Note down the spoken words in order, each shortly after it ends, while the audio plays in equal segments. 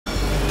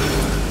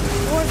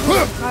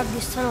carved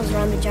these tunnels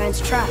around the giant's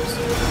traps.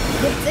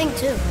 Good thing,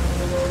 too.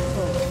 Well, good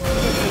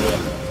for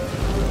me.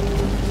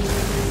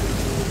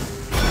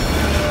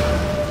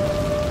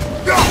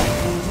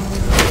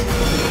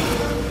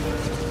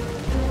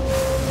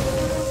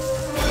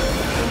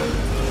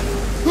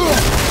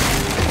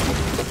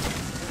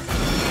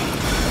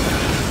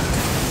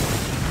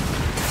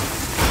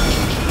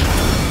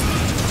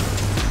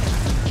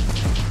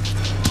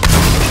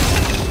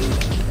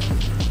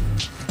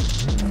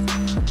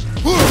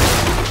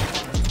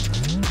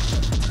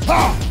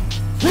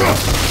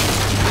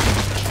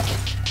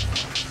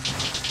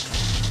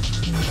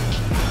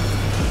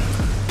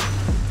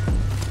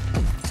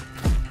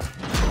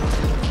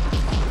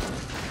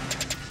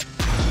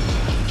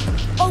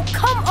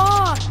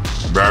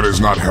 That is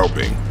not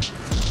helping.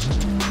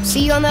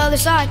 See you on the other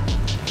side.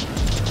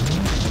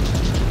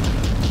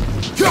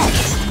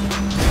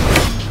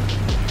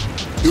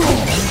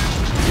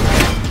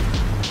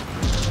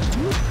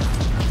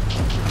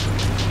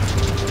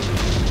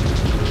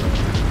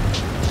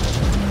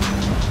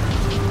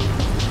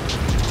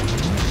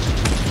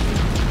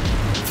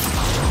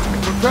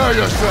 Prepare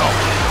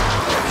yourself.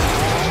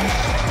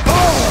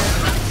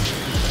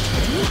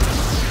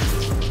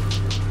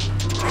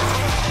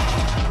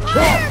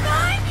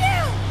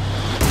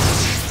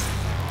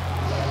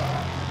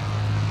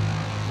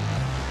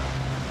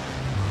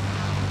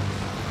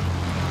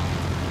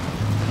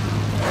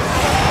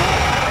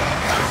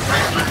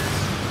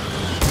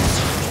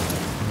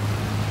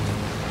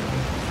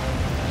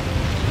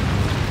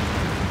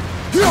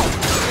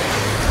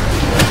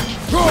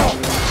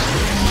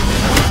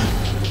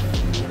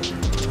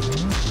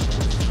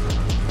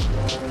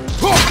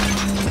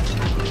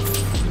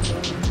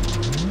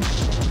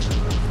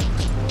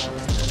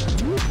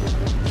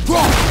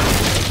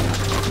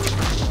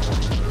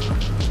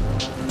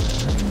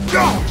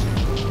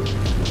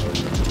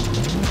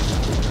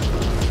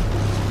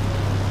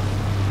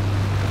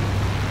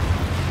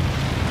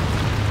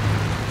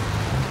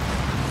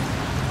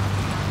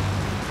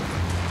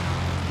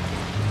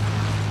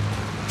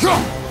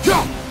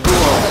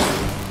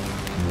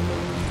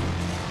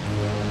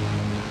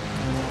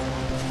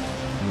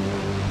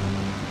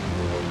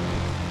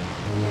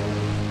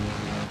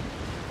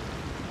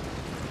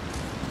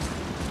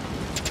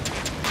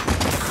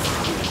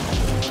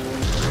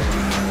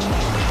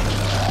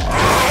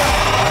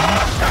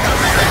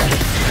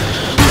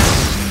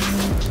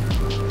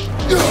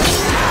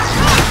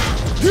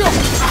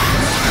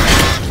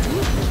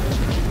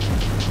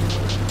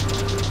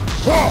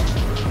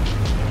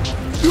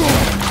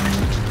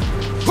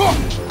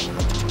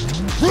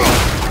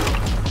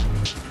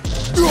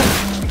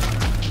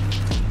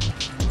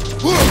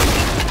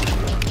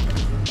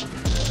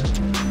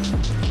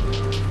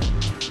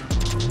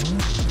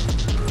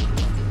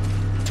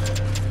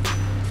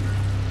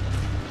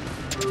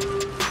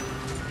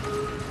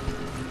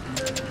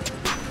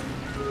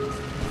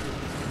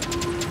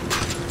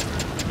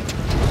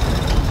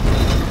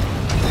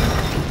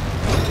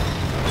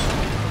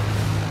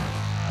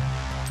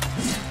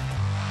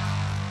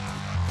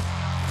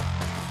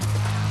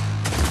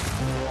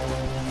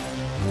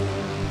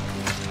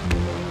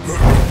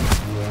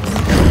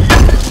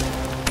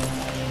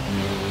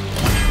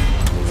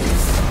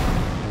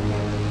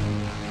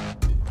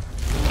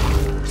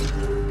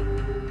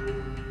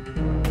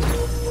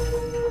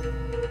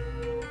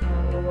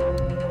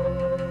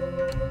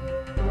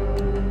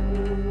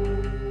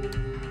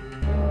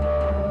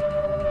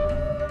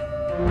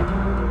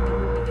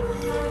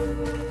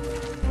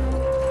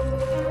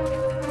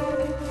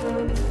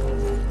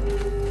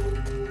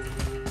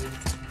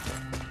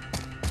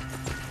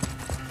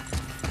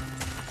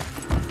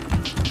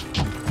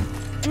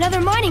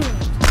 Another mining room.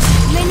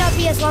 It may not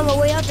be as long a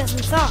way up as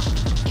we thought.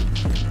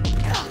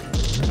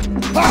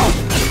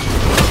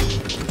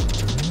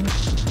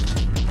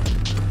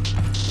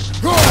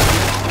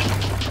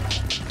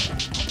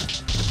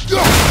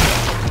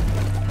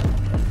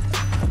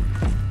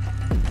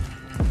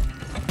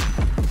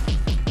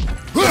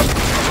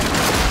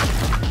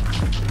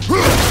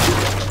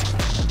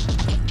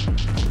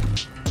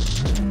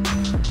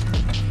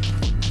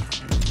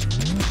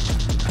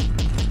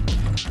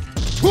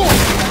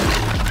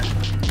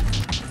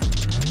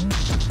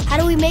 How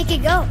do we make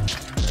it go?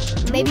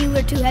 Maybe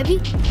we're too heavy?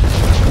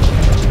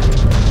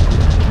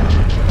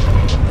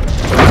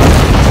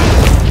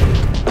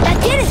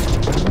 That did it!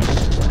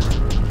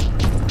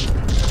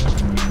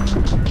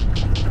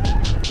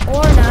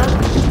 Or not.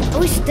 Are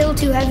we still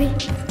too heavy?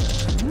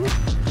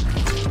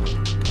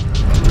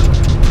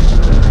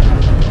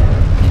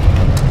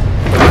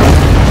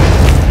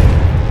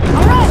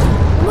 Alright!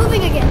 We're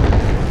moving again!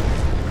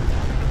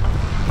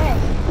 Hey,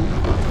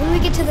 when we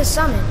get to the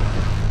summit,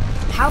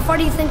 how far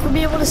do you think we'll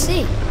be able to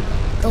see?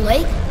 The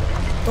lake?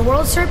 The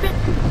world serpent?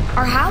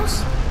 Our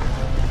house?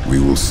 We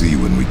will see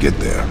when we get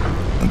there.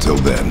 Until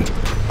then,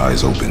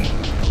 eyes open.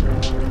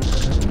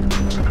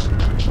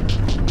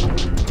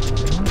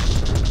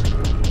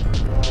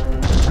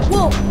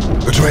 Whoa!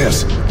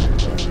 Atreus!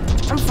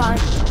 I'm fine.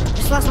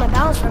 Just lost my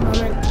balance for a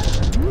moment.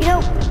 You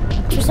know,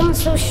 for someone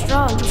so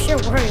strong, you sure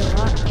worry a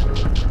lot.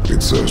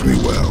 It serves me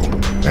well,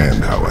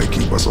 and how I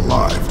keep us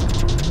alive.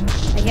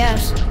 I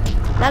guess.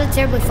 Not a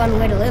terribly fun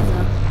way to live,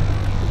 though.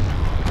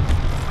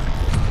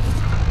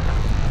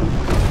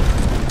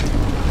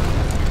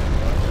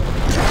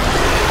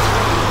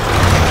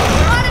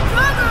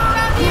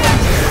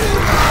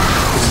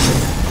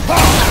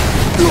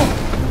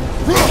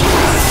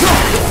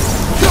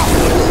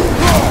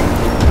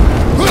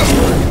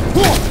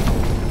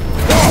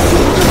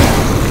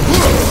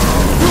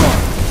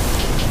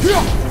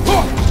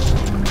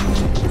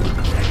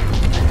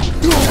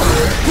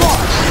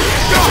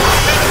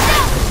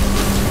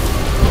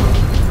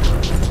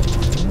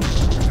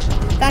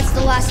 That's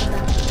the last of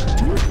them.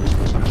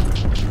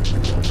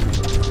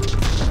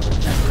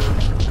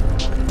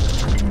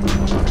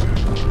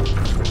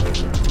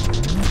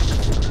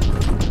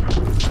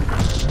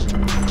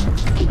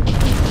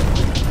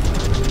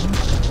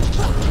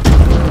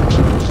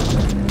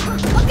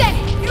 Okay,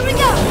 here we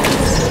go.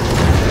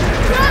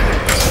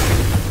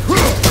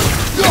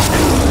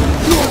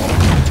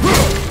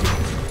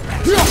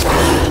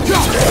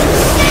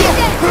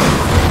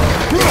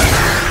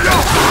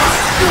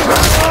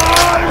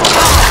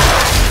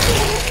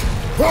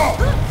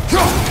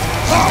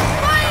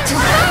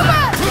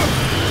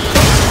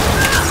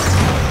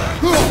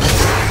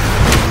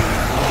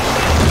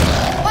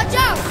 Watch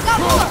out! Got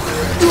more!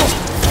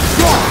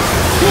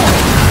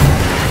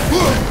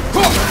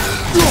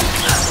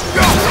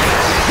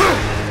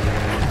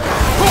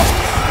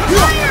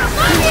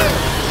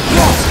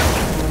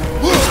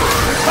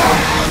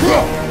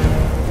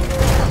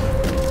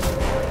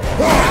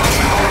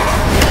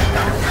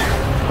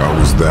 How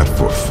was that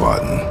for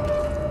fun?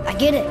 I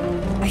get it.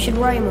 I should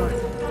worry more.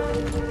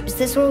 Is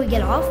this where we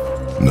get off?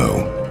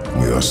 No,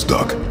 we are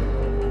stuck.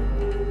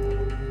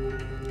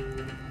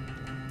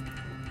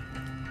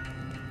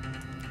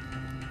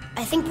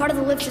 I think part of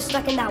the lift is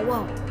stuck in that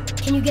wall.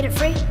 Can you get it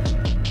free?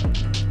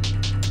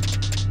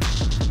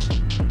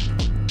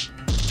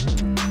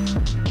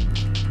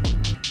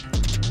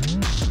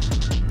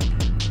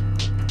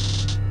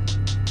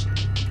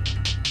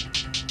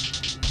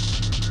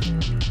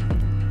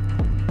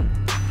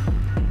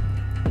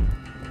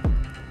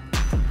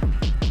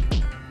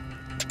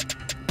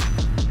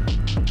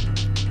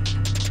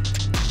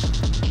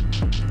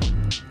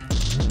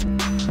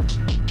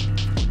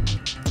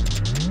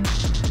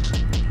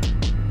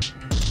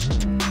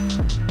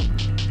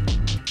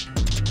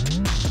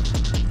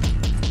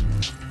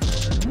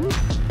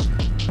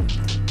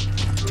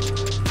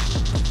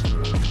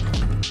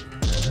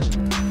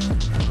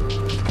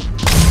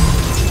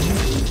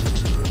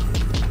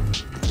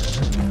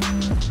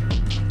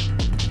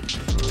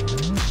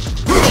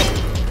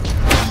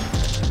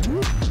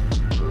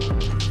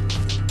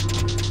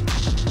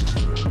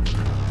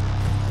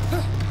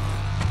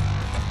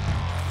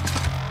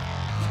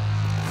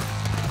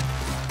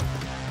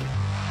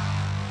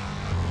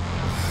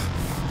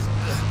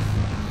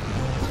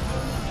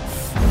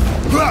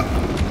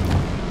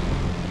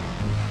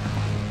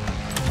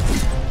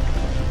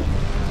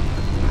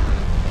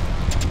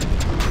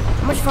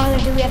 How much farther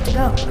do we have to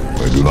go?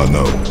 I do not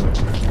know.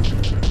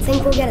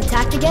 Think we'll get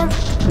attacked again?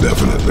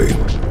 Definitely.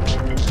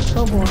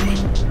 Oh boy.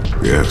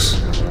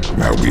 Yes.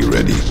 Now be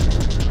ready.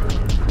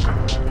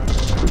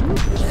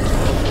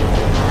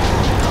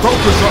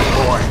 Focus up,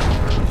 boy.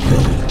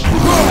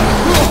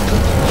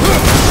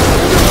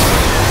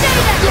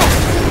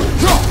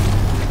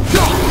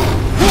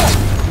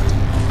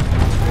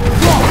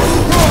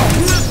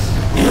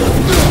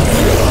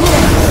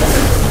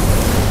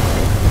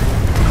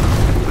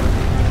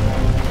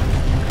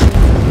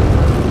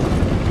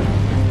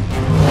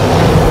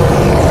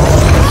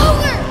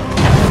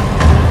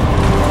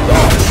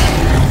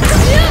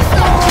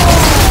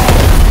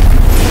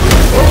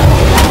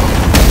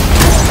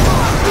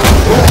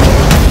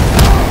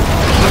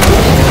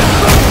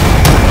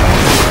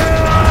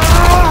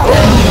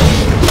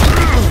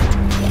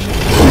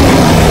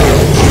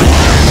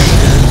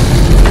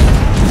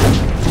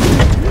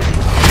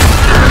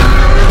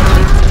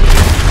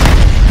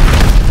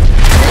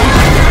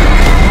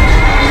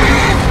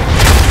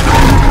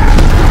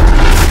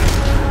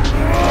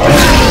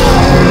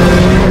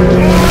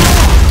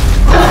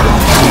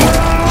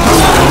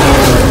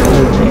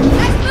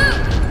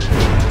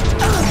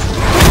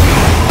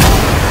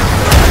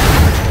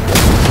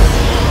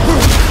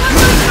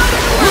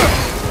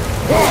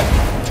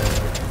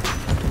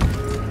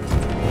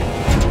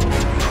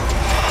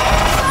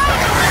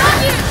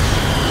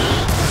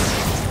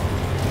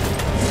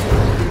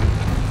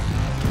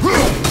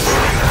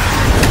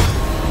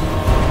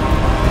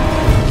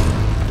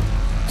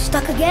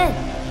 Stuck again.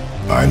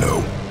 I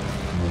know.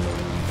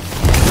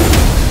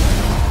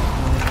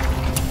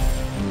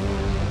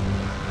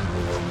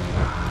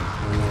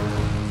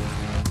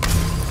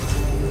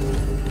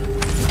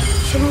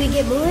 Shouldn't we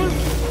get moving?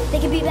 They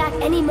could be back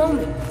any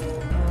moment.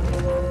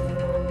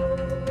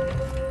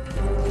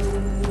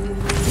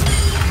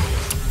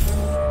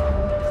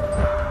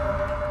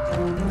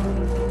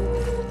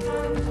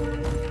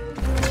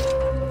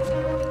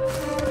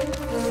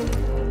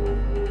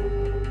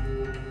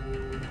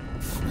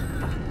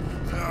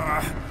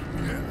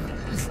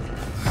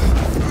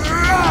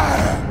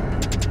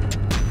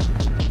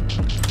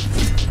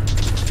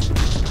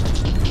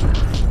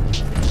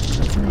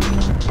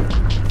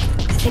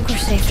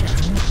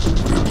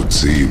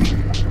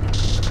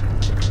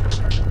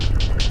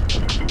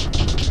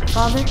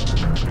 Father,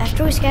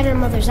 after we scatter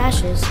Mother's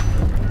ashes,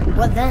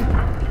 what then?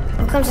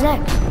 What comes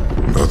next?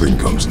 Nothing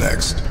comes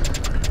next.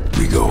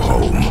 We go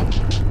home.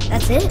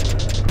 That's it?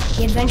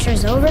 The adventure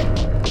is over?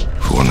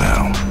 For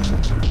now.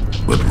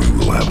 But we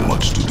will have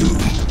much to do.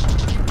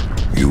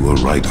 You were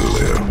right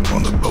earlier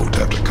on the boat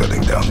after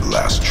cutting down the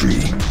last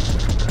tree.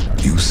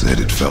 You said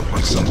it felt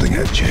like something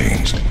had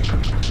changed.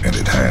 And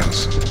it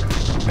has.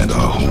 And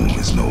our home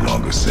is no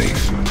longer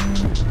safe.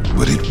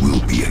 But it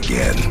will be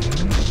again.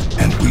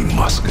 And we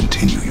must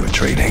continue your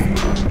training.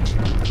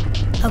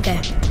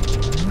 Okay.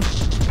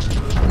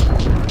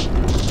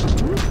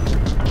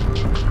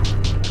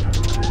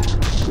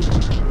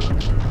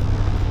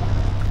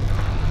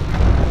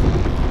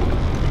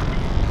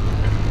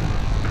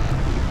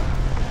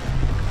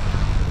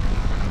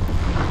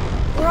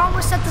 We're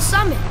almost at the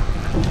summit.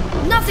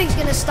 Nothing's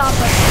gonna stop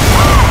us.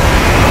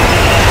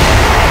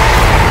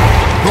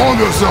 Go on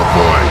yourself,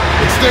 boy,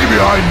 and stay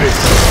behind me.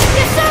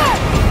 Yes, sir!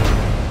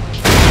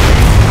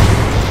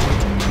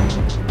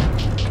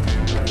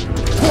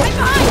 Right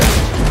behind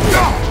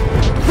you!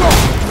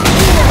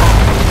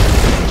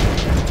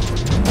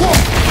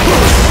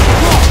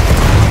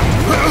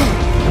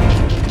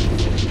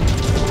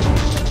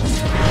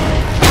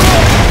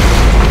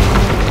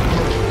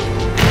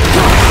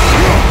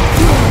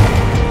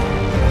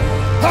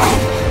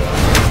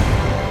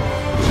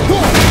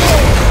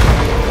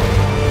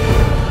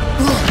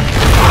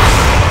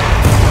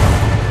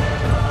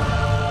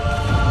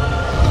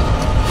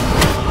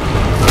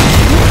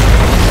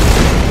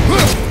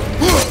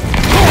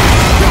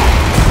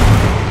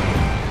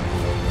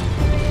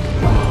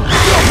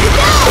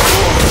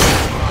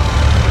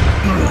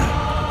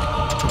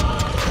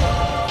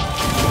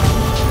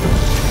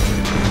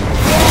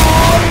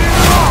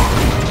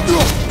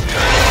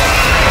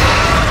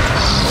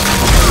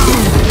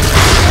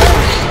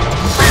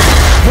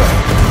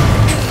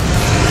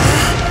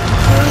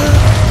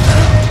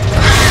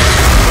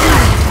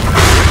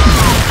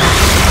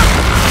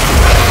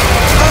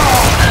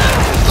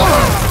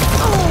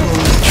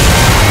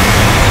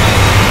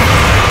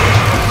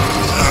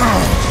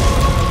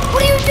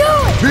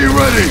 Be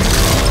ready!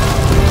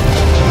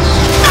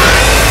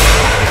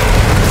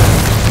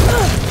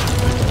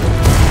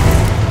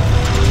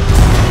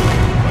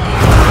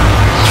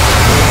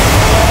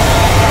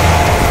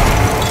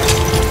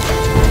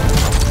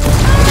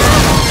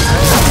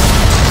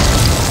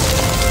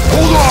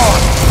 Hold on!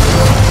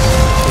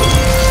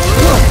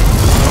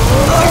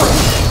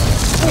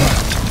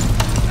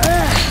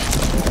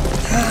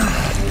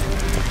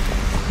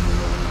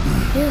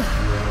 Phew.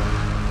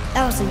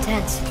 That was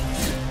intense.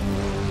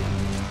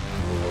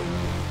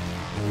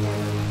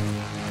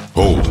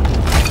 Hold.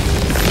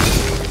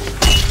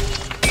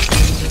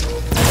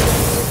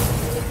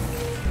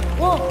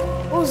 Whoa,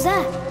 what was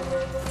that?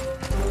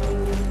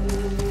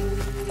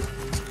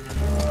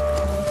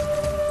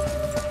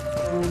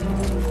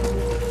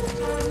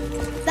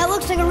 That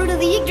looks like a root of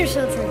the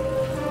Yggdrasil tree.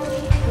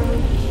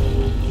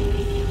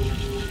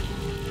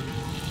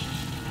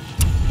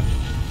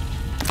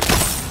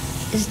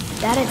 Is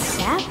that its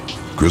sap?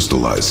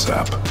 Crystallized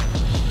sap.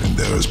 And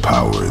there is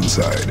power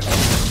inside.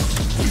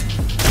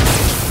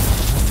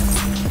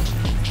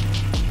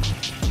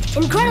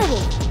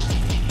 Incredible!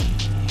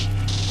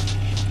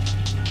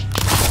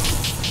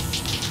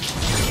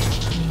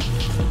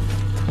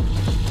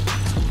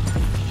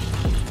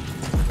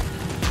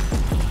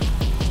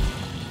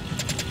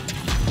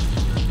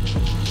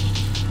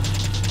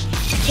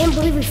 I can't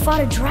believe we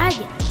fought a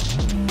dragon.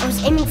 I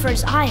was aiming for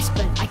its eyes,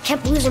 but I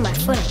kept losing my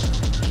footing.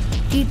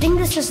 Do you think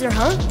this is their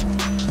home?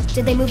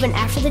 Did they move in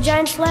after the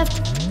giants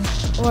left?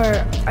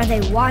 Or are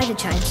they why the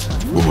giants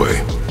left? Boy,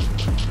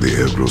 the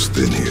air grows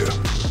thin here.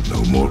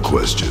 No more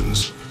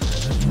questions.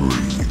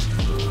 Breathe.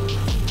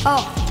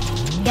 Oh,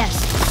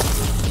 yes.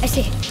 I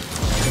see.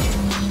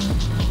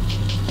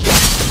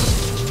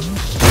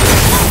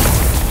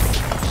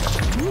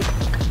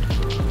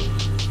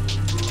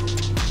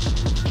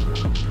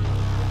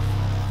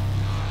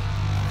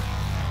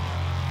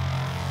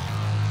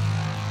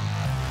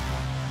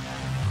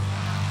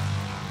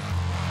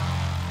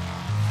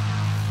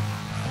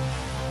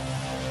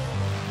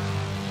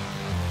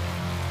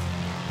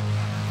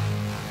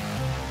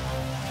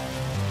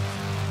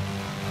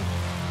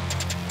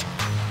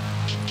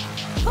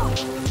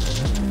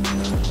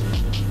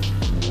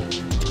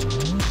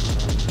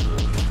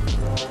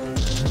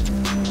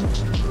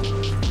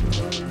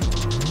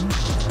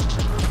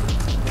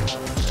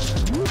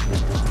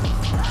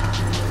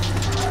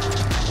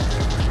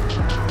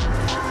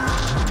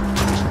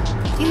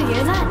 Do you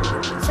hear that?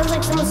 Sounds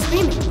like someone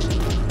screaming.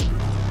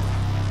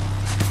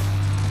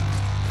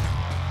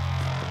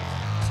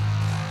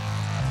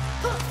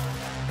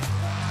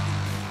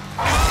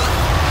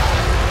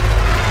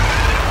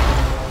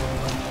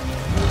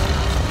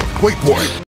 Wait, boy.